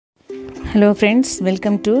Hello friends,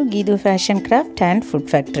 welcome to Geethu Fashion Craft and Food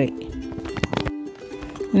Factory.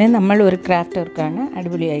 നമ്മൾ ഒരു craft വർക്കാണ്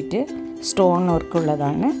അടിപൊളിയായിട്ട് സ്റ്റോൺ വർക്ക്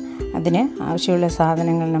ഉള്ളതാണ്. അതിന് ആവശ്യമുള്ള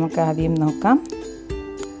സാധനങ്ങൾ നമുക്ക് ആദ്യം നോക്കാം.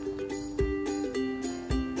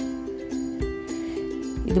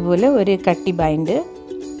 ഇതുപോലെ ഒരു കട്ടി ബൈൻഡ്,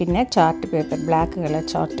 പിന്നെ chart paper, black colour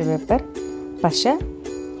chart paper, പശ,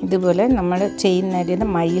 ഇതുപോലെ നമ്മൾ ചെയ്യുന്ന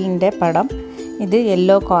മയിലിൻ്റെ പടം, ഇത്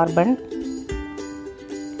യെല്ലോ കാർബൺ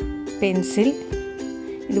പെൻസിൽ,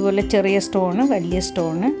 ഇതുപോലെ ചെറിയ സ്റ്റോണ്, വലിയ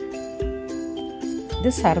സ്റ്റോണ്, ഇത്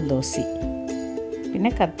സർദോസി, പിന്നെ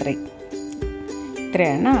കത്രി.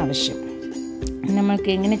 ഇത്രയാണ് ആവശ്യം. നമ്മൾക്ക്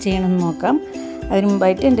എങ്ങനെ ചെയ്യണമെന്ന് നോക്കാം. അതിന്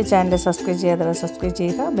മുമ്പായിട്ട് എൻ്റെ ചാനൽ സബ്സ്ക്രൈബ് ചെയ്യാതെ സബ്സ്ക്രൈബ്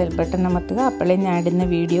ചെയ്യുക, ബെൽ ബട്ടൺ അമർത്തുക. അപ്പോഴേ ഞാൻ ഇടുന്ന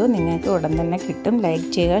വീഡിയോ നിങ്ങൾക്ക് ഉടൻ തന്നെ കിട്ടും. ലൈക്ക്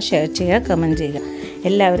ചെയ്യുക, ഷെയർ ചെയ്യുക, കമൻറ്റ് ചെയ്യുക.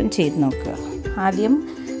 എല്ലാവരും ചെയ്ത് നോക്കുക. ആദ്യം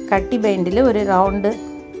കട്ടി ബൈൻഡിൽ ഒരു റൗണ്ട്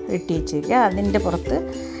വെട്ടി വെച്ചേക്കുക. അതിൻ്റെ പുറത്ത്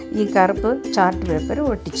ഈ കറുപ്പ് ചാർട്ട് പേപ്പർ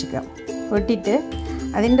ഒട്ടിച്ചിക്കാം. ഒട്ടിയിട്ട്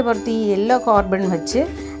അതിൻ്റെ പുറത്ത് ഈ യെല്ലോ കാർബൺ വെച്ച്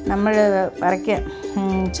നമ്മൾ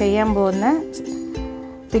ചെയ്യാൻ പോകുന്ന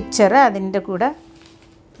പിക്ചർ അതിൻ്റെ കൂടെ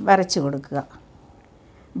വരച്ച് കൊടുക്കുക.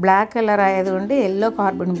 ബ്ലാക്ക് കളർ ആയതുകൊണ്ട് യെല്ലോ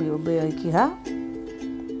കാർബൺ ഉപയോഗിക്കുക.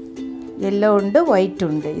 യെല്ലോ ഉണ്ട്, വൈറ്റ്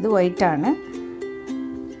ഉണ്ട്. ഇത് വൈറ്റാണ്.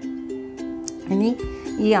 ഇനി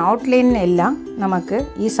ഈ ഔട്ട്ലൈനിനെല്ലാം നമുക്ക്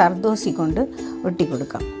ഈ സർദോസി കൊണ്ട്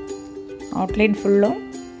ഒട്ടിക്കൊടുക്കാം. ഔട്ട്ലൈൻ ഫുള്ളും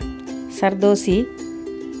സർദോസി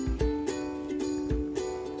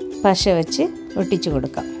പശ വെച്ച് ഒട്ടിച്ചു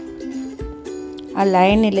കൊടുക്കാം. ആ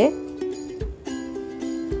ലൈനിൽ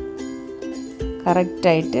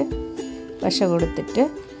കറക്റ്റായിട്ട് പശ കൊടുത്തിട്ട്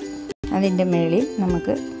അതിൻ്റെ മേളിൽ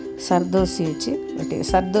നമുക്ക് സർദോസി വെച്ച് ഒട്ടി.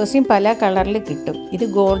 സർദോസിയും പല കളറിൽ കിട്ടും. ഇത്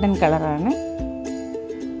ഗോൾഡൻ കളറാണ്.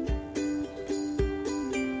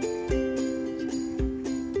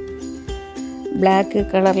 ബ്ലാക്ക്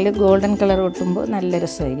കളറിൽ ഗോൾഡൻ കളർ ഒട്ടുമ്പോൾ നല്ല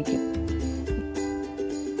രസമായിരിക്കും.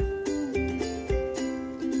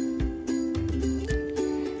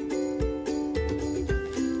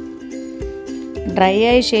 ഡ്രൈ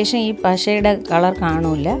ആയ ശേഷം ഈ പശയുടെ കളർ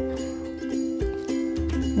കാണില്ല.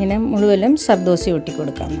 ഇങ്ങനെ മുഴുവനും സർദോസി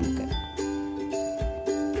ഒട്ടിക്കൊടുക്കാം നമുക്ക്.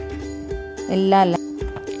 എല്ലാ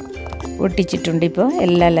ഒട്ടിച്ചിട്ടുണ്ട്. ഇപ്പോൾ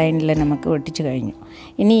എല്ലാ ലൈനിലും നമുക്ക് ഒട്ടിച്ച് കഴിഞ്ഞു.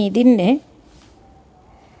 ഇനി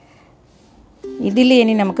ഇതിൽ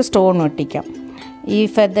നമുക്ക് സ്റ്റോൺ ഒട്ടിക്കാം. ഈ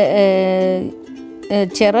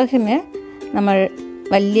ചിറകിന് നമ്മൾ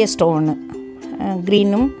വലിയ സ്റ്റോണ്,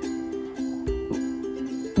 ഗ്രീനും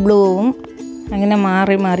ബ്ലൂവും അങ്ങനെ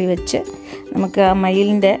മാറി മാറി വെച്ച് നമുക്ക് ആ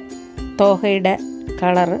മയിലിൻ്റെ തോഹയുടെ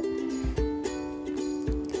കളറ്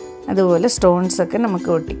അതുപോലെ സ്റ്റോൺസൊക്കെ നമുക്ക്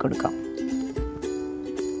ഒട്ടിക്കൊടുക്കാം.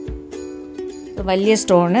 വലിയ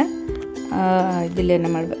സ്റ്റോണ് ഇതിൽ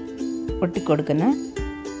നമ്മൾ ഒട്ടിക്കൊടുക്കുന്ന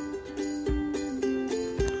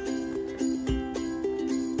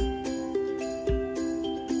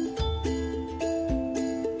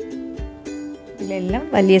ഇതിലെല്ലാം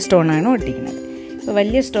വലിയ സ്റ്റോണാണ് ഒട്ടിക്കുന്നത്. ഇപ്പോൾ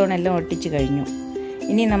വലിയ സ്റ്റോണെല്ലാം ഒട്ടിച്ച് കഴിഞ്ഞു.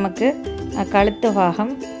 ഇനി നമുക്ക് ആ കഴുത്ത് ഭാഗം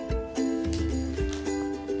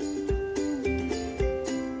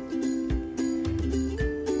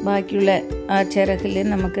ബാക്കിയുള്ള ആ ചിറകിൽ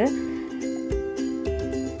നമുക്ക്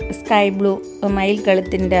സ്കൈ ബ്ലൂ മയിൽ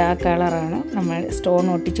കഴുത്തിൻ്റെ ആ കളറാണ് നമ്മൾ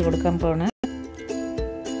സ്റ്റോൺ ഒട്ടിച്ച് കൊടുക്കാൻ പോകുന്നത്.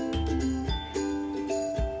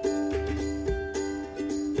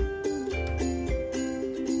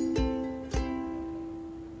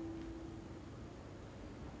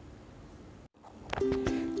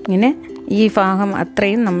 ഇങ്ങനെ ഈ ഭാഗം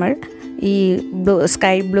അത്രയും നമ്മൾ ഈ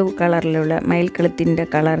സ്കൈ ബ്ലൂ കളറിലുള്ള മയിൽക്കഴുത്തിൻ്റെ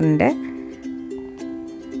കളറിൻ്റെ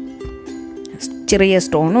ചെറിയ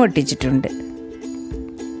സ്റ്റോൺ ഒട്ടിച്ചിട്ടുണ്ട്.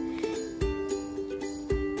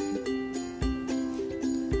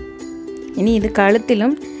 ഇനി ഇത്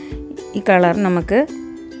കഴുത്തിലും ഈ കളർ നമുക്ക്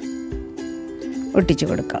ഒട്ടിച്ചു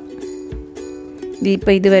കൊടുക്കാം.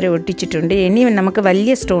 ഇതിപ്പോൾ ഇതുവരെ ഒട്ടിച്ചിട്ടുണ്ട്. ഇനി നമുക്ക്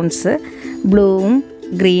വലിയ സ്റ്റോൺസ് ബ്ലൂവും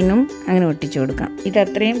ഗ്രീനും അങ്ങനെ ഒട്ടിച്ചു കൊടുക്കാം.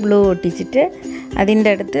 ഇതത്രയും ബ്ലൂ ഒട്ടിച്ചിട്ട് അതിൻ്റെ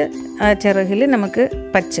അടുത്ത് ആ ചിറകിൽ നമുക്ക്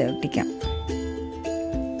പച്ച ഒട്ടിക്കാം.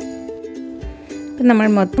 ഇപ്പം നമ്മൾ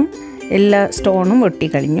മൊത്തം എല്ലാ സ്റ്റോണും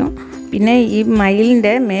ഒട്ടിക്കഴിഞ്ഞു. പിന്നെ ഈ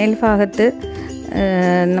മയിലിൻ്റെ മേൽഭാഗത്ത്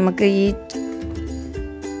നമുക്ക് ഈ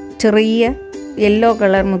ചെറിയ യെല്ലോ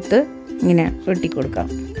കളർ മുത്ത് ഇങ്ങനെ ഒട്ടിക്കൊടുക്കാം.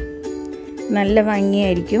 നല്ല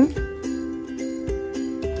ഭംഗിയായിരിക്കും.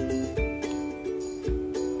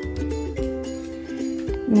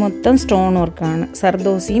 മൊത്തം സ്റ്റോൺ വർക്കാണ്,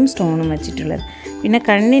 സർദോസിയും സ്റ്റോണും വെച്ചിട്ടുള്ളത്. പിന്നെ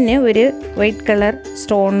കണ്ണിന് ഒരു വൈറ്റ് കളർ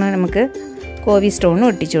സ്റ്റോൺ നമുക്ക് കോവി സ്റ്റോൺ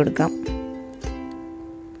ഒട്ടിച്ചു കൊടുക്കാം.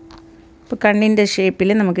 ഇപ്പോൾ കണ്ണിൻ്റെ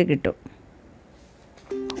ഷേപ്പിൽ നമുക്ക് കിട്ടും.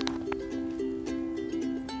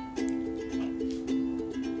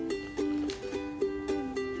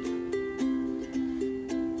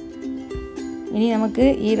 ഇനി നമുക്ക്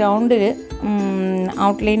ഈ റൗണ്ടിൽ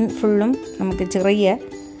ഔട്ട്ലൈൻ ഫുള്ളും നമുക്ക് ചെറിയ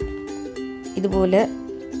ഇതുപോലെ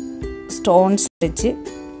സ്റ്റോൺസ് വെച്ച്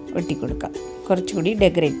ഒട്ടിക്കൊടുക്കാം. കുറച്ചുകൂടി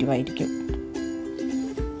ഡെക്കറേറ്റീവ് ആയിരിക്കും.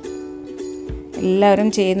 എല്ലാവരും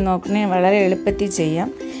ചെയ്ത് നോക്കണേ, വളരെ എളുപ്പത്തിൽ ചെയ്യാം.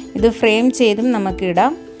 ഇത് ഫ്രെയിം ചെയ്തും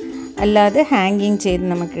നമുക്കിടാം, അല്ലാതെ ഹാങ്ങിങ് ചെയ്ത്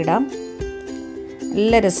നമുക്കിടാം.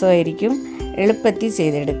 നല്ല രസമായിരിക്കും, എളുപ്പത്തിൽ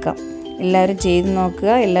ചെയ്തെടുക്കാം. എല്ലാവരും ചെയ്ത് നോക്കുക.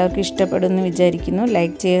 എല്ലാവർക്കും ഇഷ്ടപ്പെടുമെന്ന് വിചാരിക്കുന്നു.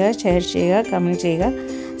 ലൈക്ക് ചെയ്യുക, ഷെയർ ചെയ്യുക, കമൻറ്റ് ചെയ്യുക,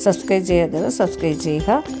 സബ്സ്ക്രൈബ് ചെയ്യാത്തവർ സബ്സ്ക്രൈബ് ചെയ്യുക.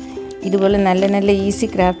 ഇതുപോലെ നല്ല നല്ല ഈസി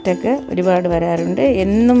ക്രാഫ്റ്റൊക്കെ ഒരുപാട് വരാറുണ്ട്,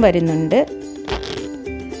 എന്നും വരുന്നുണ്ട്.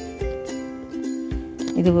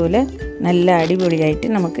 ഇതുപോലെ നല്ല അടിപൊളിയായിട്ട്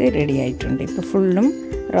നമുക്ക് റെഡി ആയിട്ടുണ്ട്. ഇപ്പോൾ ഫുള്ളും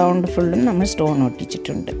റൗണ്ട് ഫുള്ളും നമ്മൾ സ്റ്റോൺ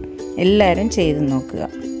ഒട്ടിച്ചിട്ടുണ്ട്. എല്ലാവരും ചെയ്ത് നോക്കുക.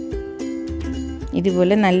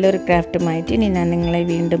 ഇതുപോലെ നല്ലൊരു ക്രാഫ്റ്റുമായിട്ട് ഇനി ഞാൻ നിങ്ങളെ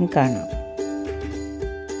വീണ്ടും കാണാം.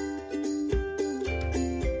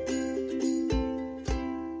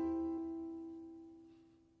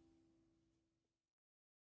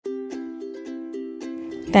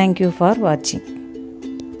 Thank you for watching.